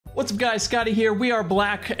What's up, guys? Scotty here. We are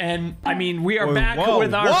black, and I mean, we are back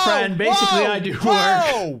with our friend. Basically, I do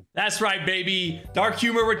work. That's right, baby. Dark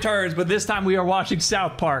humor returns, but this time we are watching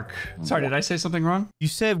South Park. Sorry, did I say something wrong? You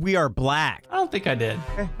said we are black. I don't think I did.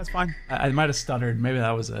 Okay, that's fine. I might have stuttered. Maybe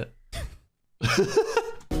that was it.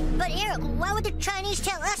 But Eric, why would the Chinese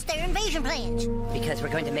tell us their invasion plans? Because we're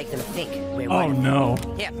going to make them think we're Oh, one. no.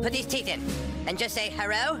 Here, put these teeth in. And just say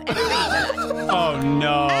hello and freeze a lot. Oh,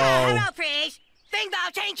 no. Hello, freeze. Bing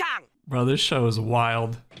bong ching chong. Bro, this show is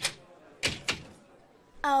wild.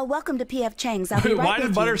 Welcome to P.F. Chang's. I'll be right Why with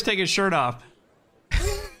did Butters take his shirt off?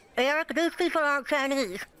 Eric, these people aren't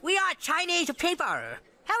Chinese. We are Chinese people.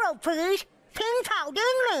 Hello, please. Ping Tao Ding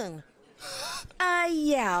Ling.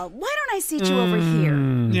 Yeah. Why don't I seat you over here?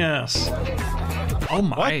 Yes. Oh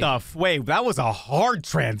my. What the wait, that was a hard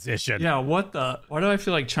transition. Yeah, what the? Why do I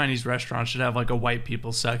feel like Chinese restaurants should have like a white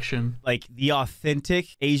people section? Like the authentic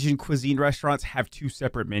Asian cuisine restaurants have two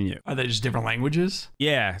separate menus. Are they just different languages?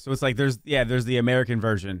 Yeah, so it's like there's the American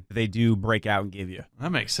version they do break out and give you.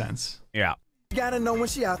 That makes sense. Yeah. You gotta know when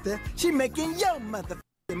she out there, she making your motherfucking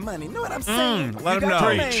money. Know what I'm saying? Let 'em know.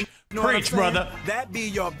 Preach. Preach, brother. That be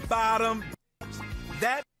your bottom.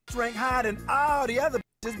 That rank higher than all the other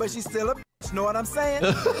bitches, but she's still a bitch. Know what I'm saying?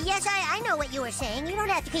 Yes, I know what you were saying. You don't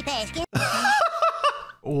have to keep asking.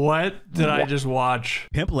 What did I just watch?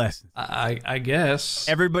 Pimp lessons. I guess.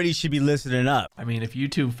 Everybody should be listening up. I mean, if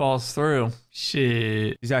YouTube falls through,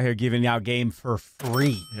 shit. He's out here giving out game for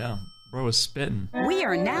free. Yeah, bro is spitting. We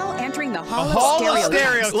are now entering the Hall Hall of of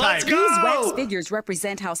Stereotypes. Stereotypes. These wax figures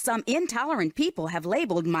represent how some intolerant people have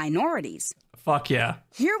labeled minorities. Fuck yeah.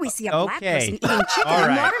 Here we see a black Okay. person eating chicken All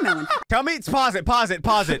and right. watermelon. Tell me, pause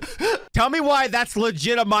it. Tell me why that's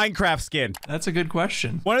legit a Minecraft skin. That's a good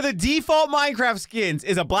question. One of the default Minecraft skins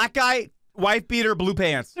is a black guy, wife beater, blue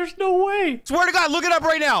pants. There's no way. Swear to God, look it up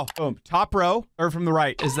right now. Boom, top row, or from the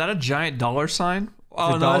right. Is that a giant dollar sign? Oh,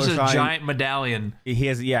 a no, dollar that's a sign. giant medallion. He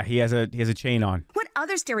has a chain on. What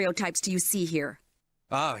other stereotypes do you see here?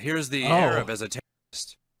 Ah, here's the Arab as a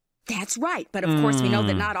terrorist. That's right, but of course we know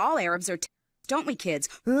that not all Arabs are don't we, kids?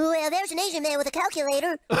 Well, there's an Asian man with a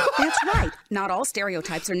calculator. That's right. Not all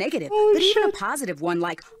stereotypes are negative, but even a positive one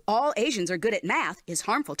like all Asians are good at math is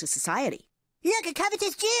harmful to society. Look, a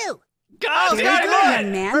covetous Jew. God, Very God, good, God.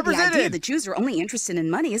 young man. The Represented. idea that Jews are only interested in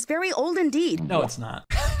money is very old indeed. No, it's not.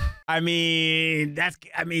 I mean,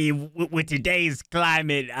 with today's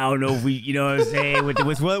climate, I don't know if we, you know what I'm saying, with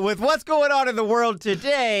what's going on in the world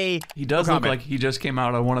today. He does No look comment. like he just came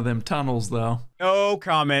out of one of them tunnels, though. No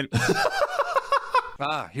comment.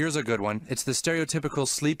 Ah, here's a good one. It's the stereotypical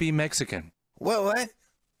sleepy Mexican. What?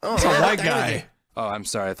 Oh, It's a white guy. Oh, I'm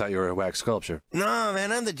sorry. I thought you were a wax sculpture. No,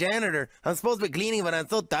 man, I'm the janitor. I'm supposed to be cleaning, but I'm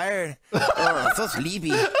so tired. Oh, I'm so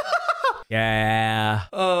sleepy. Yeah.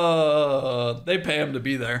 They pay him to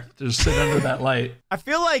be there. Just sit under that light. I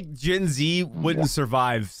feel like Gen Z wouldn't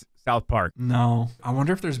survive South Park. No. I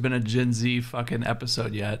wonder if there's been a Gen Z fucking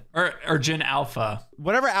episode yet. Or Gen Alpha.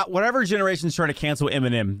 Whatever generation's trying to cancel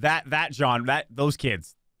Eminem, those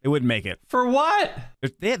kids, they wouldn't make it. For what?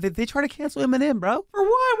 They try to cancel Eminem, bro. For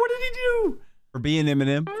what? What did he do? For being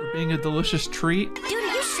Eminem. For being a delicious treat? Dude, are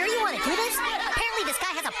you sure you want to do this? Apparently this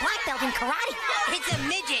guy has a black belt in karate. It's a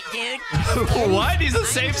midget, dude. What? He's the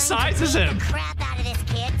same size as him. Crap out of this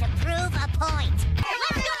kid to prove a point.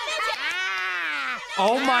 Let's go, midget!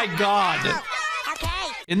 Oh my God.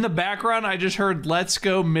 Okay. In the background, I just heard, "Let's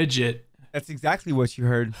go, midget." That's exactly what you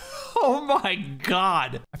heard. Oh my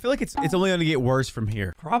God. I feel like it's only going to get worse from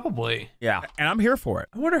here. Probably. Yeah, and I'm here for it.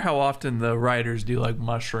 I wonder how often the writers do like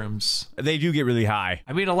mushrooms. They do get really high.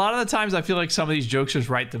 I mean, a lot of the times I feel like some of these jokes just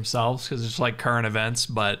write themselves because it's like current events.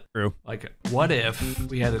 But True. like, what if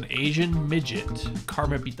we had an Asian midget,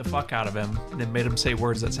 Karma beat the fuck out of him, and then made him say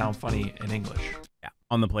words that sound funny in English? Yeah,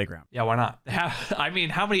 on the playground. Yeah, why not? I mean,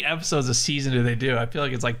 how many episodes a season do they do? I feel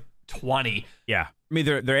like it's like 20. Yeah. I mean,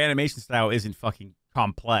 their animation style isn't fucking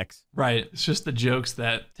complex. Right. It's just the jokes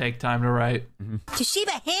that take time to write.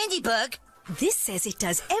 Toshiba Handybook. This says it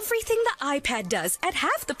does everything the iPad does at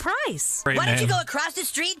half the price. Great Why don't you name. go across the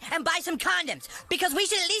street and buy some condoms? Because we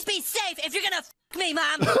should at least be safe if you're gonna f me,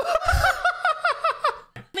 Mom.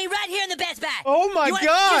 Me right here in the Best Buy. Oh my you wanna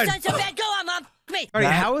God. Your son so bad, go on, Mom. Me. All right,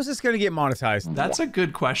 how is this going to get monetized? That's a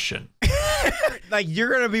good question. Like, you're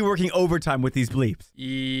going to be working overtime with these bleeps.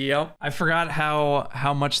 Yep. I forgot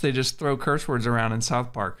how much they just throw curse words around in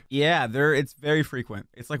South Park. Yeah, it's very frequent.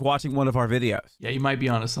 It's like watching one of our videos. Yeah, you might be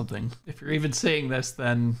onto something. If you're even saying this,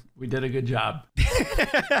 then we did a good job. I think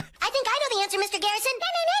I know the answer, Mr. Garrison.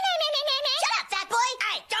 Shut up, fat boy.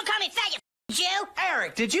 Hey, don't call me fat, you Jew.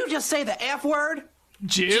 Eric, did you just say the F word?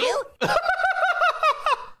 Jew?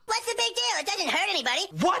 What's the big deal? It doesn't hurt anybody.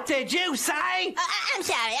 What did you say? I'm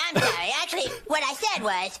sorry. Actually, what I said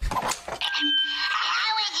was... How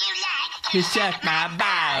would you like to suck my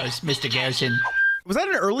balls, Mr. Garrison? Was that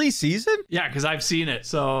an early season? Yeah, because I've seen it,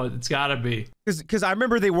 so it's gotta be. Because I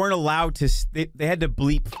remember they weren't allowed to, they had to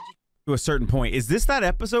bleep to a certain point. Is this that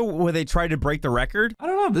episode where they tried to break the record? I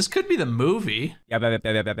don't know. This could be the movie. Yeah,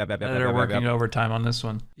 They're working overtime on this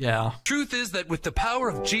one. Yeah. Truth is that with the power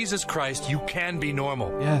of Jesus Christ, you can be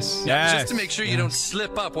normal. Yes. Now, just to make sure you don't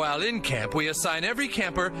slip up while in camp, we assign every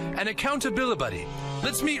camper an accountability buddy.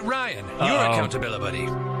 Let's meet Ryan, your accountability buddy.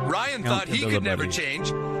 Ryan thought he could never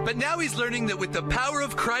change, but now he's learning that with the power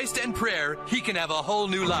of Christ and prayer, he can have a whole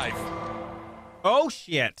new life. Oh,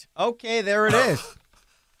 shit. Okay, there it is.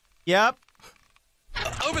 Yep.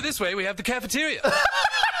 Over this way, we have the cafeteria.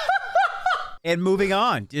 And moving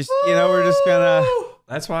on. Just, you know, we're just gonna...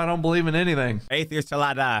 That's why I don't believe in anything. Atheist till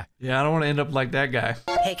I die. Yeah, I don't want to end up like that guy.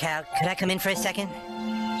 Hey, Cal, could I come in for a second?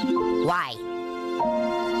 Why?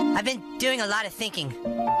 I've been doing a lot of thinking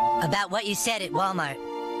about what you said at Walmart.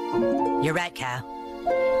 You're right, Cal.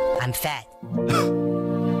 I'm fat.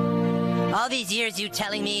 All these years you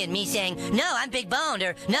telling me and me saying, no, I'm big boned,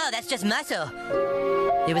 or no, that's just muscle.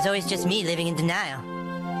 It was always just me living in denial.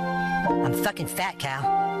 I'm fucking fat, Cal.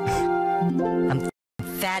 I'm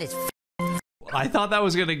fat as I thought that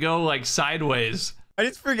was gonna go like sideways. I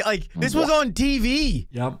just forget, like, this was on TV.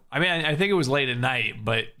 Yep. I mean, I think it was late at night,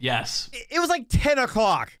 but yes. It was like 10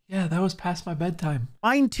 o'clock. Yeah, that was past my bedtime.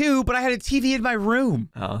 Mine too, but I had a TV in my room.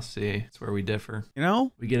 Oh, see, it's where we differ. You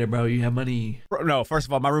know? We get it, bro. You have money. Bro, no, first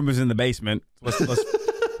of all, my room was in the basement.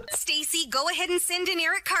 Stacy, go ahead and send in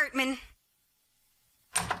Eric Cartman.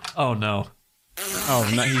 Oh, no. Oh,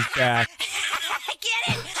 no, he's back.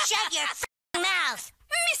 Get it? Shut your mouth.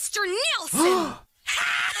 Mr. Nelson!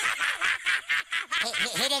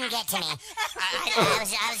 He didn't get to me.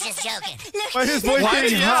 I was just joking. Why is his voice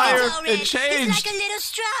getting higher? It changed. It's like a little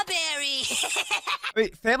strawberry.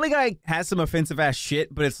 Wait, Family Guy has some offensive ass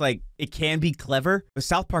shit, but it's like, it can be clever. But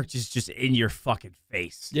South Park is just in your fucking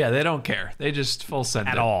face. Yeah, they don't care. They just full send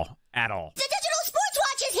it. At all. At all. The digital sports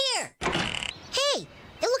watch is here. Hey,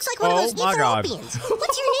 it looks like one of those my God. Ethiopians.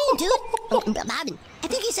 What's your name, dude? Oh, Marvin. I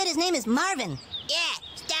think he said his name is Marvin. Yeah,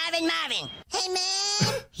 Starvin' Marvin. Hey, man.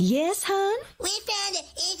 Yes, hon? We found an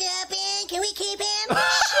Ethiopian. Can we keep him?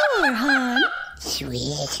 Sure, hon.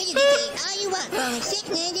 Sweet. You can take all you want for only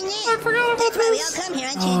 $6.99. I forgot about That's why we all come here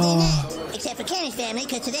on Tuesday nights. Except for Kenny's family,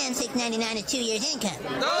 because to them, $6.99 is 2 years' income.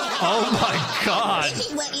 Oh, my God. This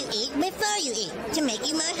is what you eat before you eat, to make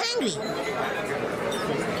you more hungry.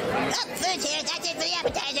 Oh, food's here. That's it for the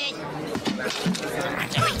appetizers.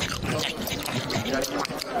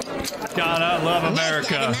 God, I love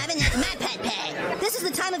America. Marvin, that's my pet pet. This is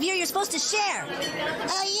the time of year you're supposed to share.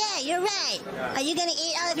 Oh, yeah, you're right. Are you going to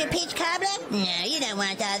eat all of your peach cobbler? No, you don't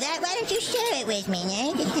want all that. Why don't you share it with me?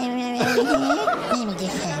 Let me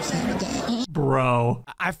just have some of that. Bro.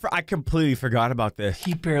 I completely forgot about this.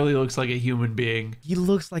 He barely looks like a human being. He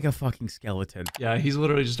looks like a fucking skeleton. Yeah, he's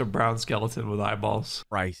literally just a brown skeleton with eyeballs.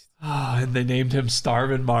 Christ. And they named him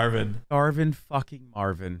Starvin' Marvin. Starvin' fucking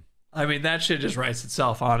Marvin. I mean, that shit just writes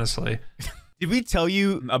itself, honestly. Did we tell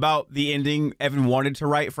you about the ending Evan wanted to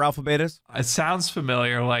write for Alpha Betas? It sounds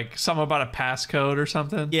familiar, like something about a passcode or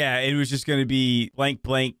something. Yeah, it was just going to be blank,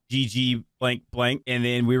 blank, GG, blank, blank. And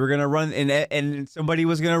then we were going to run, and somebody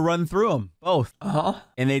was going to run through them, both. Uh-huh.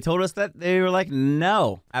 And they told us that they were like,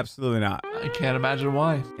 no, absolutely not. I can't imagine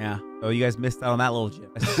why. Yeah, so you guys missed out on that little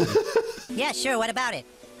gem. Yeah, sure, what about it?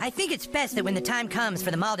 I think it's best that when the time comes for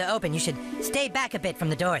the mall to open, you should stay back a bit from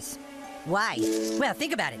the doors. Why? Well,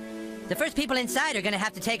 think about it. The first people inside are going to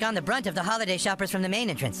have to take on the brunt of the holiday shoppers from the main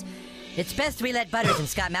entrance. It's best we let Butters and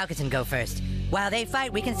Scott Malkinson go first. While they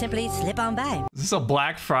fight, we can simply slip on by. Is this a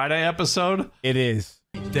Black Friday episode? It is.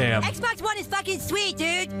 Damn. Xbox One is fucking sweet,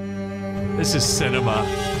 dude! This is cinema.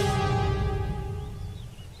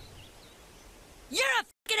 You're a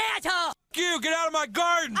fucking asshole! You get out of my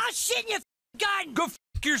garden. I'll shit in your garden! Go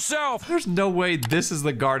yourself. There's no way this is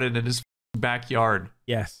the garden in his backyard.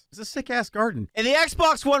 Yes. It's a sick-ass garden. And the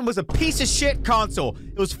Xbox One was a piece of shit console.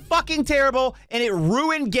 It was fucking terrible, and it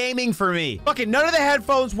ruined gaming for me. Fucking none of the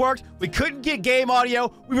headphones worked. We couldn't get game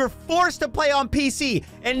audio. We were forced to play on PC.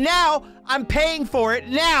 And now, I'm paying for it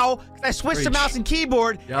now, because I switched to mouse and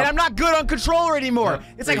keyboard, and I'm not good on controller anymore.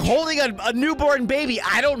 It's like holding a newborn baby.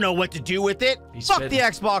 I don't know what to do with it. Fuck the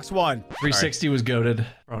Xbox One. 360 was goated.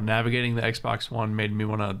 Bro, navigating the Xbox One made me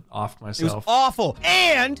want to off myself. It was awful.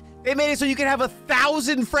 And they made it so you can have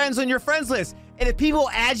 1,000 friends on your friends list. And if people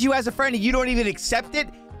add you as a friend and you don't even accept it,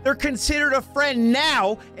 they're considered a friend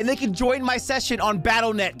now, and they can join my session on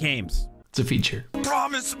BattleNet games. It's a feature.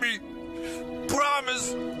 Promise me.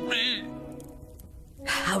 promise me.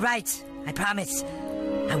 All right, I promise.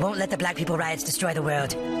 I won't let the black people riots destroy the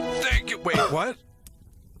world. Thank you. Wait, what?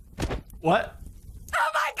 What?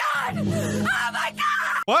 Oh my God! Oh my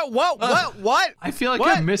God! What? I feel like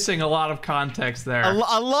you're missing a lot of context there.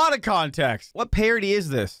 A lot of context. What parody is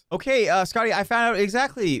this? Okay, Scotty, I found out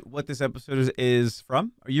exactly what this episode is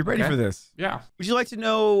from. Are you ready for this? Yeah. Would you like to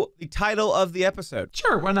know the title of the episode?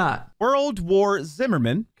 Sure, why not? World War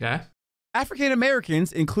Zimmerman. Okay. African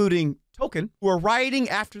Americans, including Token, who are rioting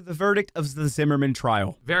after the verdict of the Zimmerman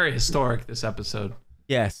trial. Very historic, this episode.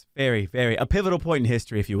 Yes, very, very. A pivotal point in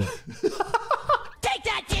history, if you will. Take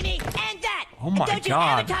that, Jimmy, and that. Oh my Don't you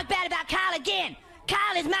God. ever talk bad about Kyle again.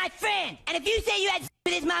 Kyle is my friend, and if you say you had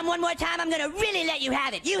with his mom one more time, I'm gonna really let you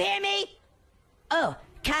have it. You hear me? Oh,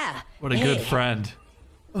 Kyle. What a good friend.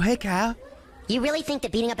 Oh, hey, Kyle. You really think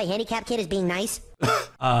that beating up a handicapped kid is being nice?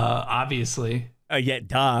 Obviously. Yeah,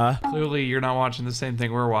 duh. Clearly, you're not watching the same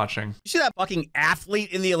thing we're watching. You see that fucking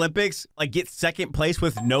athlete in the Olympics, like, get second place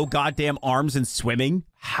with no goddamn arms in swimming?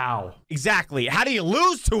 How? Exactly. How do you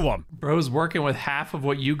lose to him? Bro's working with half of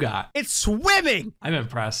what you got. It's swimming. I'm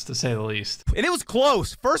impressed, to say the least. And it was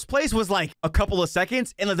close. First place was like a couple of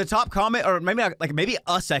seconds, and the top comment, or maybe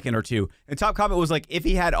a second or two. And the top comment was like, if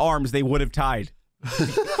he had arms, they would have tied.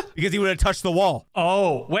 Because he would have touched the wall.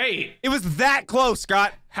 Oh, wait. It was that close,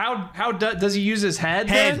 Scott. How does he use his head?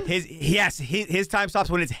 Head. Then? His time stops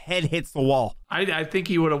when his head hits the wall. I think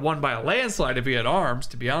he would have won by a landslide if he had arms,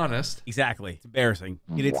 to be honest. Exactly. It's embarrassing.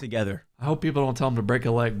 Get it together. I hope people don't tell him to break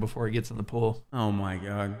a leg before he gets in the pool. Oh my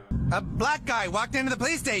God. A black guy walked into the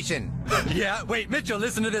police station. Yeah, wait, Mitchell,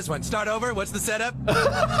 listen to this one. Start over. What's the setup?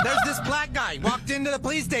 There's this black guy walked into the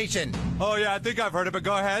police station. Oh, yeah, I think I've heard it, but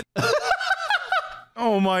go ahead.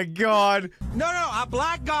 Oh my God. No, a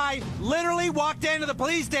black guy literally walked into the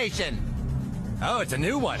police station. Oh, it's a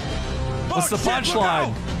new one. What's the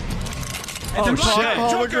punchline? Oh,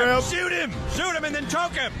 shit. Hologram. Shoot him and then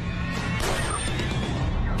choke him.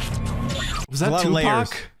 Was that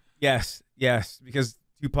Tupac? Yes, because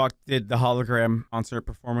Tupac did the hologram concert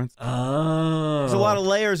performance. Oh. There's a lot of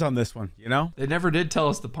layers on this one, you know? They never did tell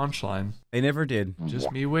us the punchline. They never did.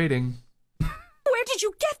 Just me waiting. Where did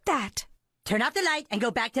you get that? Turn off the light and go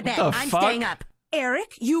back to bed. What the I'm fuck? staying up.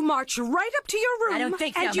 Eric, you march right up to your room. I don't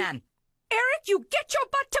think so, ma'am. Eric, you get your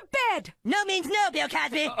butt to bed. No means no, Bill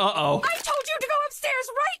Cosby. Uh-oh. I told you to go upstairs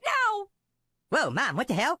right now. Whoa, Mom, what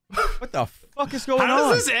the hell? What the fuck is going on?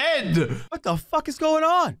 How does this end? What the fuck is going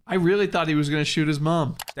on? I really thought he was going to shoot his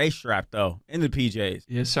mom. Stay strapped, though. In the PJs.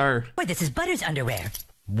 Yes, sir. Wait, this is Butters' underwear.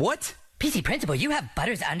 What? PC Principal, you have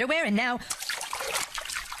Butters' underwear and now...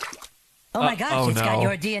 Oh my gosh, oh it's got no.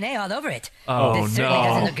 your DNA all over it. Oh, This certainly no.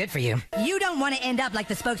 doesn't look good for you. You don't want to end up like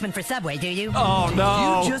the spokesman for Subway, do you? Oh,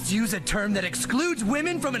 no. You just use a term that excludes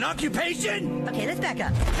women from an occupation? Okay, let's back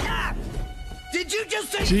up. Ah! Did you just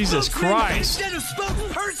say Jesus spokesman Christ. instead of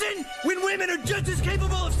spokesperson when women are just as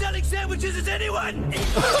capable of selling sandwiches as anyone?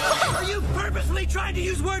 Are you purposefully trying to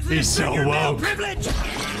use words that He's insert so your male woke. privilege?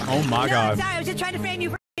 Oh my No, I'm God. sorry, I was just trying to frame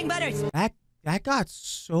you for Butters. That got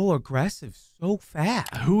so aggressive so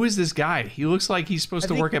fast. Who is this guy? He looks like he's supposed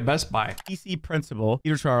to work at Best Buy. PC principal,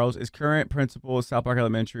 Peter Charles, is current principal of South Park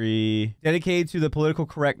Elementary, dedicated to the political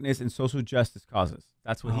correctness and social justice causes.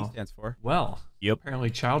 That's what he stands for. Well, Yep.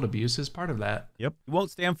 apparently child abuse is part of that. Yep. He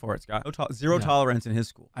won't stand for it, Scott. Zero tolerance in his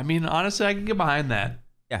school. I mean, honestly, I can get behind that.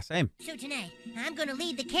 Yeah, same. So tonight, I'm gonna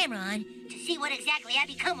leave the camera on to see what exactly I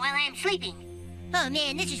become while I am sleeping. Oh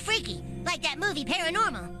man, this is freaky. Like that movie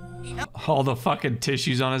Paranormal. All the fucking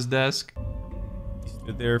tissues on his desk. He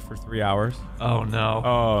stood there for 3 hours. Oh, no.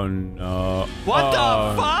 Oh, no. What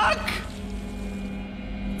the fuck?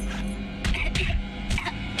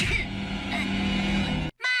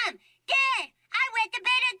 Mom! Dad! I went to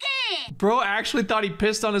bed again! Bro actually thought he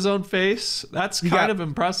pissed on his own face? That's kind of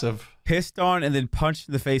impressive. Pissed on and then punched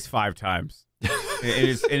in the face 5 times.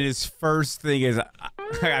 and his first thing is,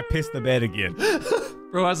 I pissed the bed again.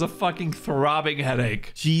 Bro has a fucking throbbing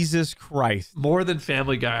headache. Jesus Christ. More than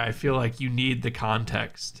Family Guy, I feel like you need the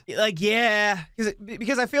context. Like, yeah.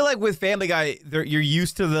 Because I feel like with Family Guy, you're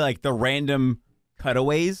used to the random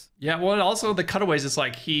cutaways. Yeah, well, and also the cutaways, it's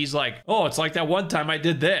like, he's like, oh, it's like that one time I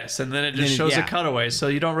did this. And then it just shows a cutaway. So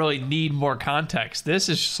you don't really need more context. This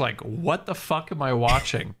is just like, what the fuck am I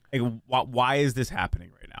watching? Like, why is this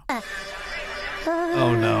happening right now?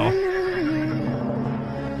 Oh, no.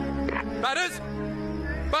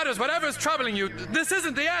 Butters, whatever's troubling you, this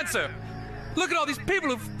isn't the answer. Look at all these people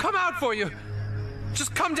who've come out for you.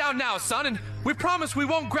 Just come down now, son, and we promise we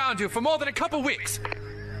won't ground you for more than a couple weeks.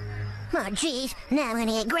 Oh jeez, now I'm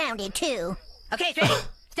gonna get grounded too. Okay, Freddy,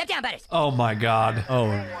 Step down, Butters. Oh my God. Oh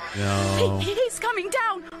no. He's coming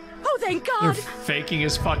down. Oh, thank They're God. faking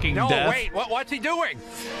his fucking No, death. wait. What's he doing?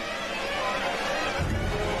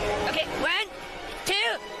 Okay, 1, 2.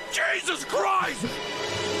 Jesus Christ!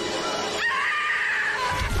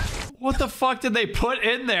 What the fuck did they put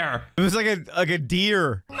in there? It was like a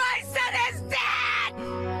deer. My son is dead!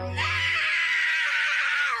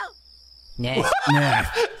 No! Nah.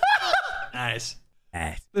 Nice.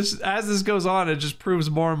 Nah. As this goes on, it just proves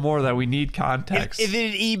more and more that we need context. And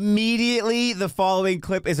then immediately, the following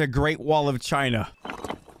clip is a Great Wall of China.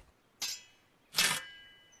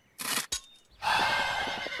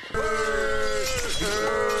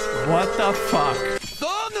 What the fuck?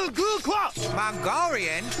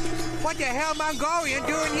 Mongolian? What the hell Mongolian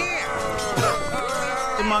doing here?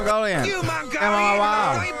 The Mongolian. You Mongolian!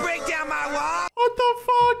 Wow. Don't you break down my wall! What the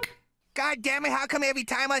fuck? God damn it, how come every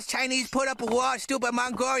time us Chinese put up a wall, stupid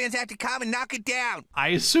Mongolians have to come and knock it down? I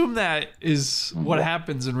assume that is what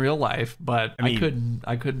happens in real life, but I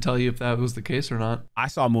couldn't tell you if that was the case or not. I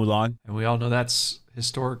saw Mulan. And we all know that's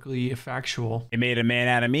historically factual. It made a man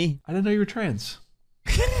out of me. I didn't know you were trans.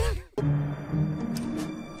 Is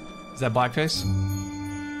that blackface?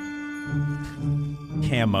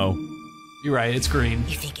 Camo. You're right, it's green.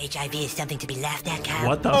 You think HIV is something to be laughed at, Kyle?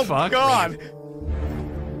 What the Oh fuck? God!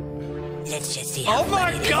 Let's just see how Oh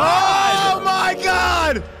my funny it is. God! Oh my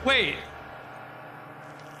God! Wait.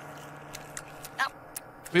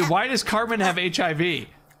 Wait, why does Cartman have HIV?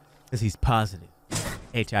 Because he's positive.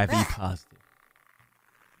 HIV positive.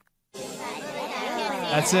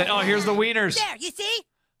 That's it. Oh, here's the wieners. There, you see?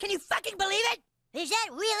 Can you fucking believe it? Is that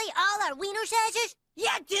really all our wiener sizes?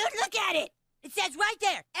 Yeah, dude, look at it. It says right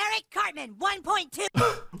there, Eric Cartman, 1.2.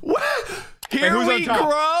 What? Here who's we on top?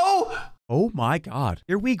 grow? Oh my God.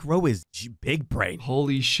 Here we grow is big brain.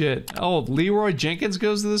 Holy shit. Oh, Leroy Jenkins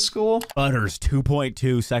goes to this school? Butters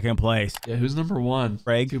 2.2 second place. Yeah, who's number 1?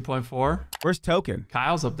 Craig. 2.4. Where's Token?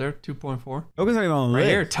 Kyle's up there, 2.4. Token's not even on the Right list.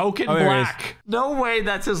 here, Token Oh, there he is. Black. No way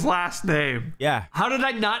that's his last name. Yeah. How did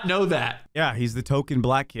I not know that? Yeah, he's the Token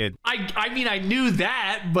Black kid. I mean, I knew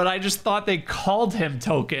that, but I just thought they called him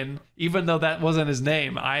Token, even though that wasn't his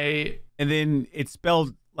name. And then it's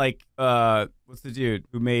spelled like, what's the dude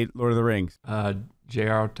who made Lord of the Rings?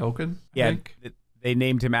 J.R. Token, I Yeah, think. they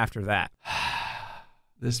named him after that.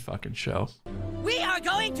 This fucking show. We are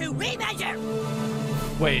going to remeasure.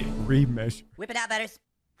 Wait. Remeasure. Whip it out, Butters.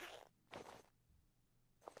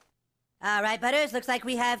 All right, Butters. Looks like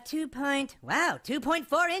we have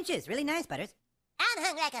 2.4 inches. Really nice, Butters. I'm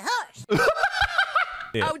hung like a horse.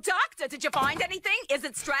 Yeah. Oh, doctor, did you find anything? Is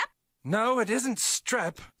it strep? No, it isn't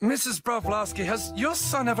strep. Mrs. Brovlowski, has your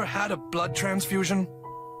son ever had a blood transfusion?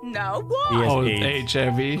 No. He What? has Oh, AIDS.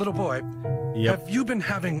 HIV. Little boy, Yep. have you been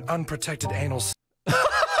having unprotected anal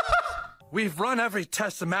We've run every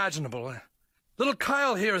test imaginable. Little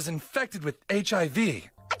Kyle here is infected with HIV.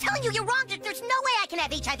 I'm telling you, you're wrong. There's no way I can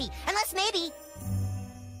have HIV. Unless maybe...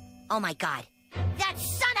 Oh my God. That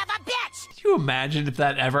son of a bitch! Can you imagine if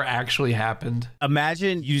that ever actually happened?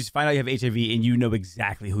 Imagine you just find out you have HIV and you know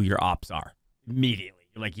exactly who your ops are immediately.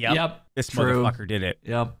 You're like, yep, this true. motherfucker did it.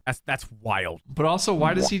 Yep. That's wild. But also,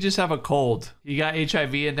 why does he just have a cold? He got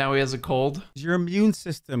HIV and now he has a cold? Your immune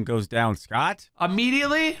system goes down, Scott.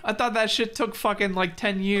 Immediately? I thought that shit took fucking like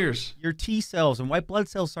 10 years. Your T cells and white blood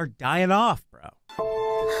cells start dying off, bro.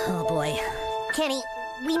 Oh boy. Kenny,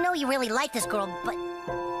 we know you really like this girl, but...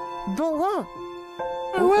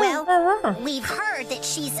 Well, we've heard that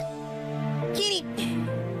she's... Kitty,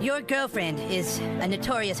 your girlfriend is a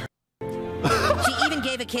notorious She even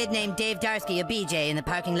gave a kid named Dave Darsky a BJ in the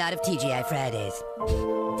parking lot of TGI Fridays.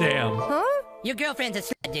 Damn. Huh? Your girlfriend's a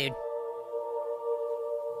slut, dude.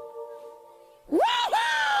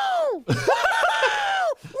 Woohoo! Woohoo!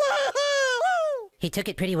 Woohoo! He took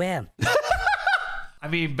it pretty well. I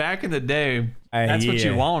mean, back in the day, that's what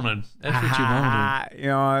you wanted. That's what you wanted. You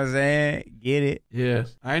know what I'm saying? Get it? Yeah.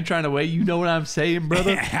 I ain't trying to wait. You know what I'm saying,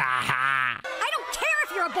 brother? I don't care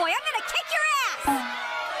if you're a boy. I'm gonna kick your ass.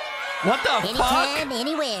 What the Anytime, fuck?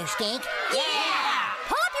 anywhere, Skink. Yeah!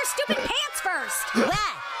 Pull up your stupid pants first.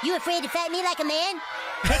 Why? You afraid to fight me like a man?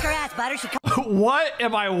 Kick her ass, Butter. She What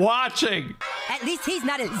am I watching? At least he's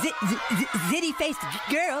not a zitty-faced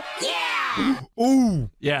girl. Yeah! Ooh.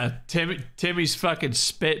 Yeah, Timmy's fucking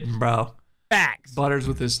spitting, bro. Facts. Butters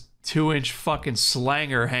with his 2-inch fucking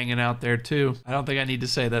slanger hanging out there, too. I don't think I need to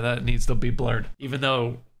say that. That needs to be blurred. Even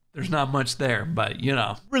though there's not much there, but you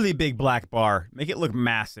know. Really big black bar. Make it look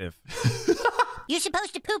massive. You're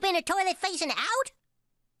supposed to poop in a toilet facing out?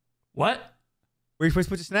 What? Where are you supposed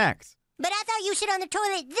to put your snacks? But I thought you sit on the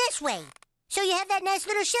toilet this way. So you have that nice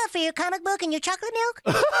little shelf for your comic book and your chocolate milk?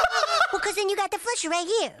 Well, because then you got the flusher right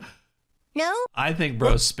here. No? I think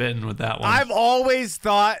bro's spitting with that one. I've always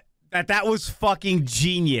thought that was fucking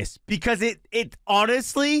genius because it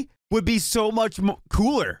honestly would be so much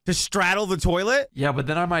cooler to straddle the toilet. Yeah, but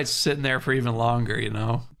then I might sit in there for even longer, you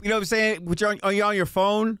know? You know what I'm saying? Which are you on your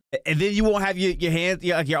phone, and then you won't have your hands,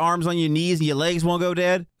 like your arms on your knees, and your legs won't go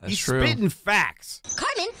dead. That's He's true. spitting facts.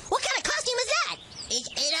 Cartman, what kind of costume is that? It's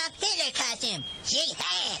Adolf Hitler costume. Zig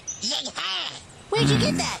ha, zig ha. Where'd you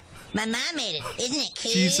get that? My mom made it. Isn't it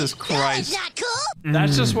cool? Jesus Christ. No, it's not cool.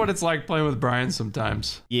 That's just what it's like playing with Brian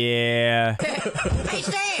sometimes. Yeah. Hey,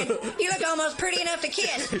 Stan, you look almost pretty enough to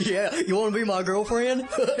kiss. Yeah, you want to be my girlfriend?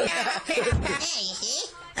 Hey, you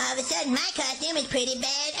see? All of a sudden, my costume is pretty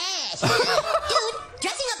badass. Dude,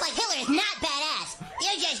 dressing up like Hitler is not badass.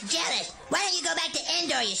 You're just jealous. Why don't you go back to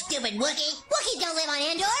Endor, you stupid Wookiee? Wookiees don't live on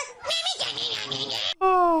Endor.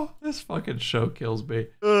 Oh, this fucking show kills me.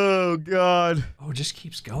 Oh, God. Oh, it just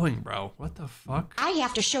keeps going, bro. What the fuck? I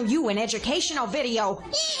have to show you an educational video. Yeah,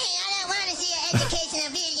 I don't want to see an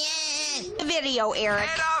educational Video, Eric.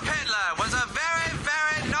 Adolf Hitler was a very,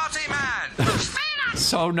 very naughty man.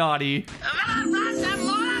 So naughty.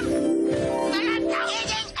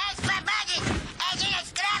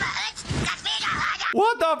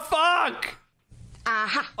 What the fuck?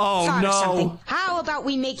 Aha. Oh, Thought of no. something. How about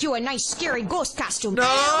we make you a nice scary ghost costume? No!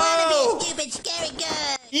 I don't want to be a stupid, scary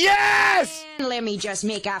girl. Yes! Let me just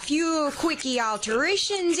make a few quickie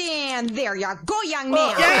alterations, and there you go, young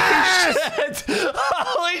man. Yes! Shit!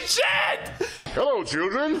 Holy shit! Hello,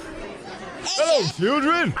 children. Hello,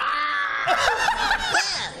 children. Wow,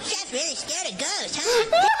 Chef's really scared of ghosts, huh?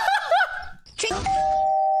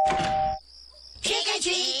 Trick or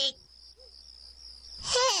treat.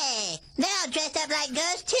 Hey, they're all dressed up like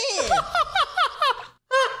ghosts, too.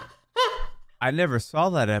 I never saw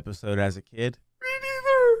that episode as a kid. Me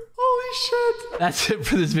neither. Holy shit. That's it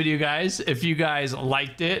for this video, guys. If you guys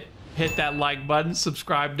liked it, hit that like button,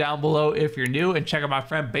 subscribe down below if you're new, and check out my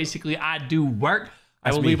friend Basically I Do Work.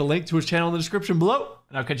 I will leave a link to his channel in the description below,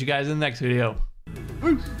 and I'll catch you guys in the next video.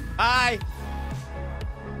 Bye.